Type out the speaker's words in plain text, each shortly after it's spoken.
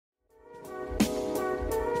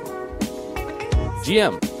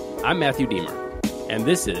GM, I'm Matthew Deemer, and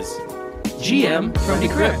this is GM from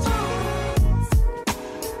Decrypt.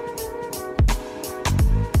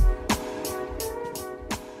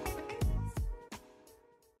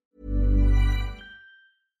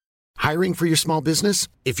 Hiring for your small business?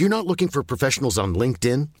 If you're not looking for professionals on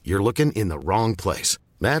LinkedIn, you're looking in the wrong place.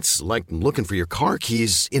 That's like looking for your car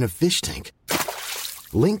keys in a fish tank.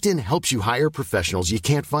 LinkedIn helps you hire professionals you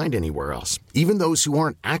can't find anywhere else, even those who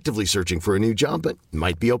aren't actively searching for a new job but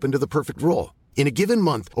might be open to the perfect role. In a given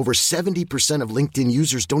month, over 70% of LinkedIn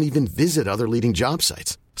users don't even visit other leading job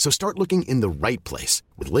sites. So start looking in the right place.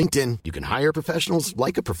 With LinkedIn, you can hire professionals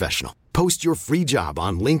like a professional. Post your free job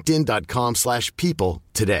on linkedin.com/people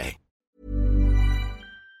today.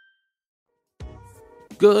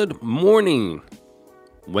 Good morning.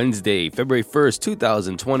 Wednesday, February 1st,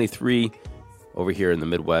 2023. Over here in the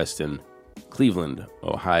Midwest in Cleveland,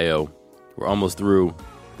 Ohio. We're almost through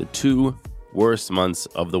the 2 worst months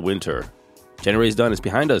of the winter. January's done, it's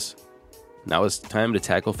behind us. Now it's time to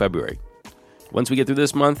tackle February. Once we get through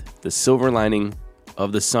this month, the silver lining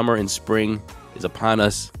of the summer and spring is upon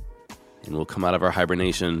us, and we'll come out of our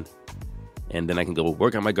hibernation, and then I can go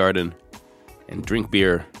work on my garden and drink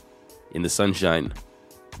beer in the sunshine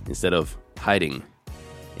instead of hiding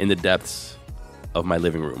in the depths of my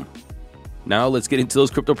living room. Now let's get into those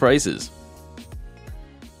crypto prices.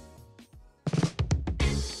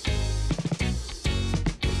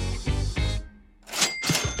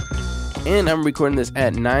 And I'm recording this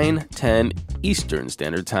at 9:10 Eastern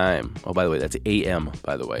Standard Time. Oh, by the way, that's AM,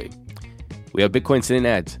 by the way. We have Bitcoin sitting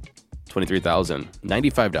at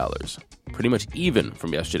 $23,095, pretty much even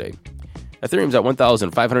from yesterday. Ethereum's at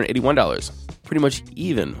 $1,581, pretty much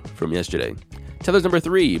even from yesterday. Tether's number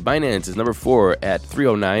 3, Binance is number 4 at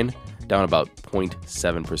 309, down about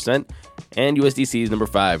 0.7%. And USDC is number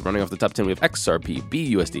 5. Running off the top 10, we have XRP,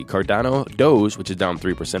 BUSD, Cardano, Doge, which is down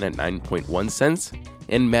 3% at 9.1 cents.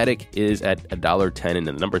 And Matic is at $1.10 in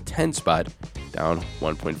the number 10 spot, down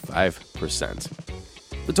 1.5%.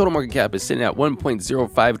 The total market cap is sitting at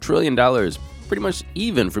 $1.05 trillion, pretty much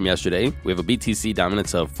even from yesterday. We have a BTC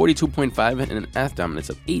dominance of 42.5 and an ETH dominance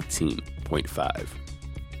of 18.5.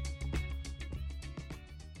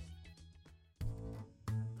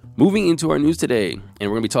 Moving into our news today, and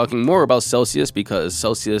we're going to be talking more about Celsius because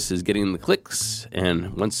Celsius is getting the clicks,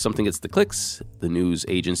 and once something gets the clicks, the news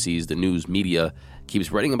agencies, the news media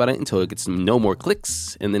keeps writing about it until it gets no more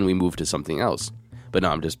clicks, and then we move to something else. But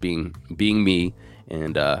no, I'm just being me,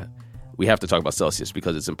 and we have to talk about Celsius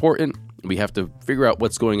because it's important. We have to figure out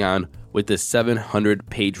what's going on with this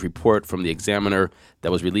 700-page report from the Examiner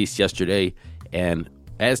that was released yesterday, and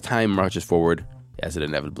as time marches forward, as it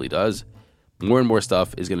inevitably does, more and more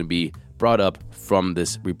stuff is going to be brought up from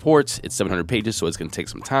this report. It's 700 pages, so it's going to take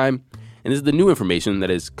some time. And this is the new information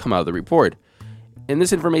that has come out of the report. And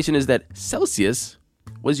this information is that Celsius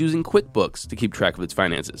was using QuickBooks to keep track of its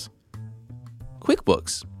finances.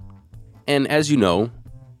 QuickBooks. And as you know,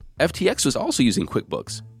 FTX was also using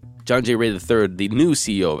QuickBooks. John J. Ray III, the new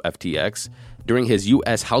CEO of FTX, during his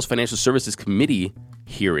U.S. House Financial Services Committee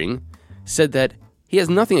hearing, said that he has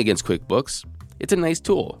nothing against QuickBooks. It's a nice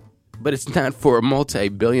tool. But it's not for a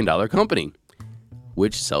multi-billion-dollar company,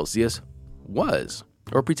 which Celsius was,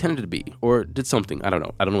 or pretended to be, or did something. I don't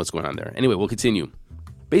know. I don't know what's going on there. Anyway, we'll continue.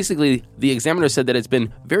 Basically, the Examiner said that it's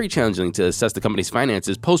been very challenging to assess the company's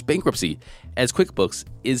finances post-bankruptcy, as QuickBooks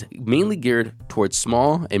is mainly geared towards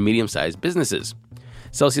small and medium-sized businesses.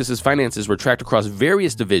 Celsius's finances were tracked across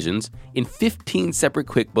various divisions in 15 separate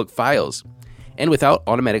QuickBook files, and without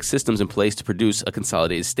automatic systems in place to produce a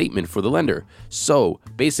consolidated statement for the lender. So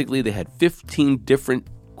basically, they had 15 different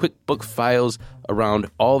QuickBook files around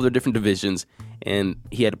all of their different divisions, and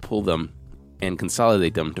he had to pull them and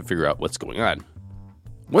consolidate them to figure out what's going on.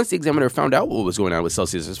 Once the Examiner found out what was going on with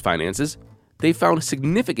Celsius's finances, they found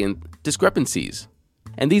significant discrepancies.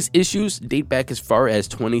 And these issues date back as far as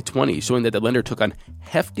 2020, showing that the lender took on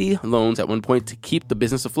hefty loans at one point to keep the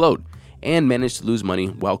business afloat and managed to lose money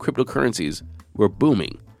while cryptocurrencies were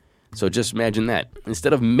booming. So just imagine that.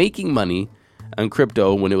 Instead of making money on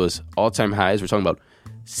crypto when it was all-time highs, we're talking about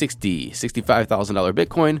 $60,000, $65,000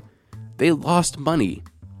 Bitcoin, they lost money.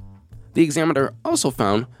 The Examiner also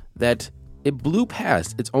found that it blew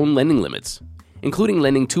past its own lending limits, including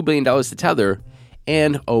lending $2 billion to Tether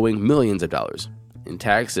and owing millions of dollars in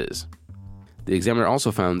taxes. The Examiner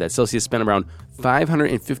also found that Celsius spent around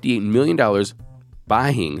 $558 million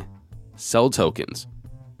buying Cell tokens.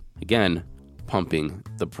 Again, pumping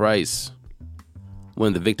the price. One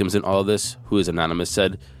of the victims in all of this, who is anonymous,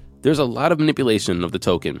 said, "There's a lot of manipulation of the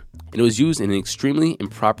token, and it was used in an extremely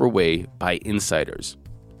improper way by insiders.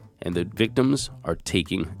 And the victims are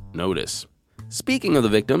taking notice." Speaking of the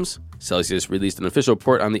victims, Celsius released an official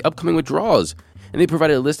report on the upcoming withdrawals, and they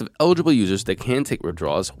provided a list of eligible users that can take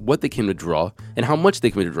withdrawals, what they can withdraw, and how much they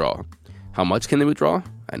can withdraw. How much can they withdraw?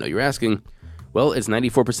 I know you're asking. Well, it's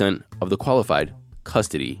 94% of the qualified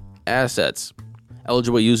custody assets.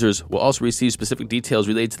 Eligible users will also receive specific details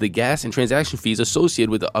related to the gas and transaction fees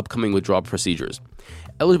associated with the upcoming withdrawal procedures.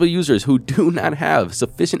 Eligible users who do not have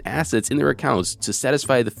sufficient assets in their accounts to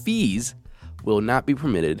satisfy the fees will not be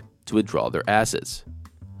permitted to withdraw their assets.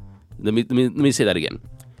 Let me say that again.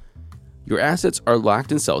 Your assets are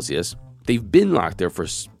locked in Celsius. They've been locked there for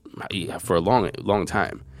a long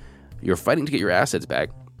time. You're fighting to get your assets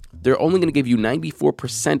back. They're only going to give you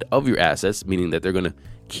 94% of your assets, meaning that they're going to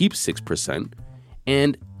keep 6%.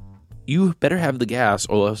 And you better have the gas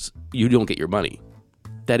or else you don't get your money.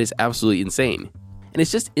 That is absolutely insane. And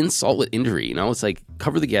it's just insult with injury. You know, it's like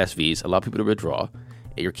cover the gas fees, allow people to withdraw.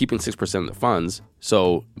 And you're keeping 6% of the funds.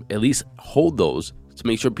 So at least hold those to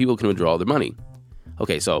make sure people can withdraw their money.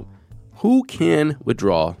 Okay, so who can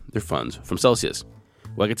withdraw their funds from Celsius?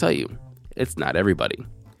 Well, I can tell you, it's not everybody.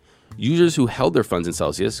 Users who held their funds in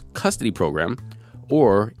Celsius custody program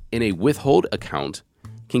or in a withhold account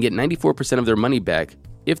can get 94% of their money back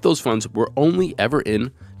if those funds were only ever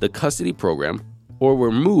in the custody program or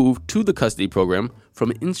were moved to the custody program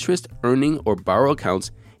from interest earning or borrow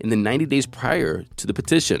accounts in the 90 days prior to the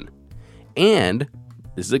petition. And,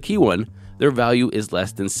 this is a key one, their value is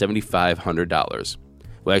less than $7,500.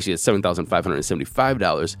 Well, actually, it's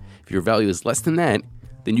 $7,575. If your value is less than that,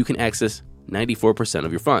 then you can access 94%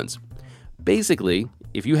 of your funds. Basically,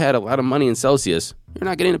 if you had a lot of money in Celsius, you're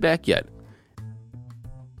not getting it back yet.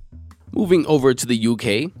 Moving over to the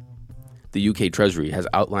UK, the UK Treasury has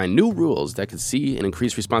outlined new rules that could see an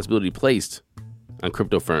increased responsibility placed on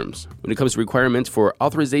crypto firms when it comes to requirements for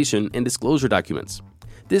authorization and disclosure documents.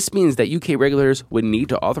 This means that UK regulators would need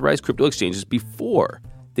to authorize crypto exchanges before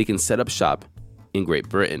they can set up shop in Great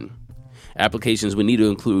Britain. Applications would need to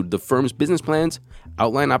include the firm's business plans,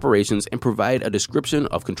 outline operations, and provide a description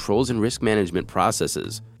of controls and risk management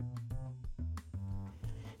processes.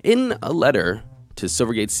 In a letter to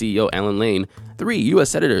Silvergate CEO Alan Lane, 3 U.S.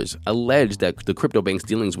 senators alleged that the crypto bank's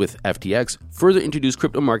dealings with FTX further introduced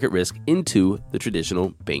crypto market risk into the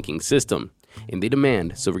traditional banking system, and they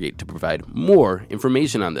demand Silvergate to provide more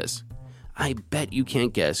information on this. I bet you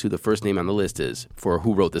can't guess who the first name on the list is for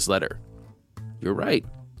who wrote this letter. You're right,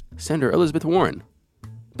 Senator Elizabeth Warren.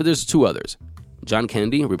 But there's 2 others, John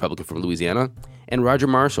Kennedy, a Republican from Louisiana, and Roger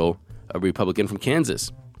Marshall, a Republican from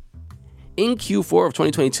Kansas. In Q4 of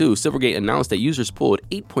 2022, Silvergate announced that users pulled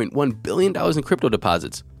 $8.1 billion in crypto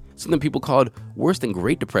deposits, something people called worse than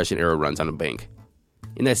Great Depression era runs on a bank.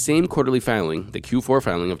 In that same quarterly filing, the Q4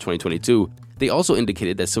 filing of 2022, they also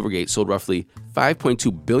indicated that Silvergate sold roughly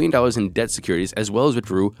 $5.2 billion in debt securities as well as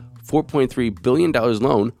withdrew $4.3 billion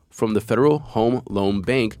loan from the Federal Home Loan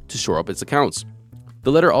Bank to shore up its accounts.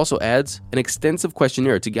 The letter also adds an extensive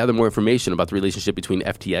questionnaire to gather more information about the relationship between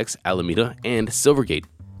FTX, Alameda, and Silvergate.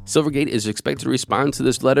 Silvergate is expected to respond to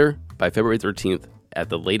this letter by February 13th at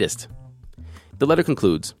the latest. The letter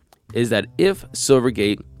concludes is that if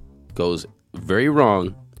Silvergate goes very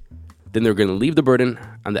wrong, then they're going to leave the burden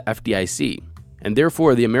on the FDIC, and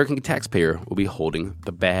therefore the American taxpayer will be holding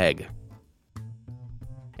the bag.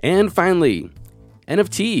 And finally,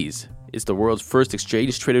 NFTs is the world's first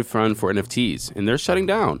exchange-traded fund for NFTs, and they're shutting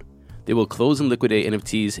down. They will close and liquidate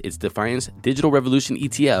NFTs, its Defiance Digital Revolution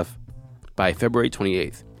ETF, by February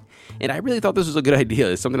 28th. And I really thought this was a good idea.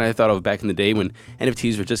 It's something I thought of back in the day when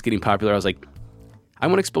NFTs were just getting popular. I was like, I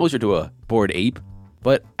want exposure to a Bored Ape,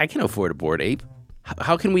 but I can't afford a Bored Ape.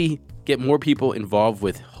 How can we get more people involved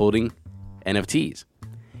with holding NFTs?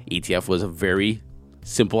 ETF was a very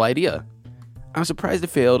simple idea. I'm surprised it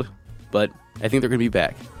failed, but I think they're going to be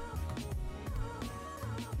back.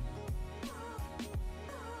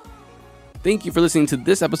 Thank you for listening to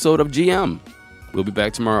this episode of GM. We'll be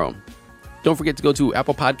back tomorrow. Don't forget to go to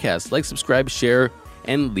Apple Podcasts, like, subscribe, share,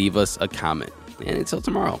 and leave us a comment. And until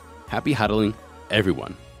tomorrow, happy hodling,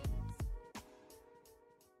 everyone.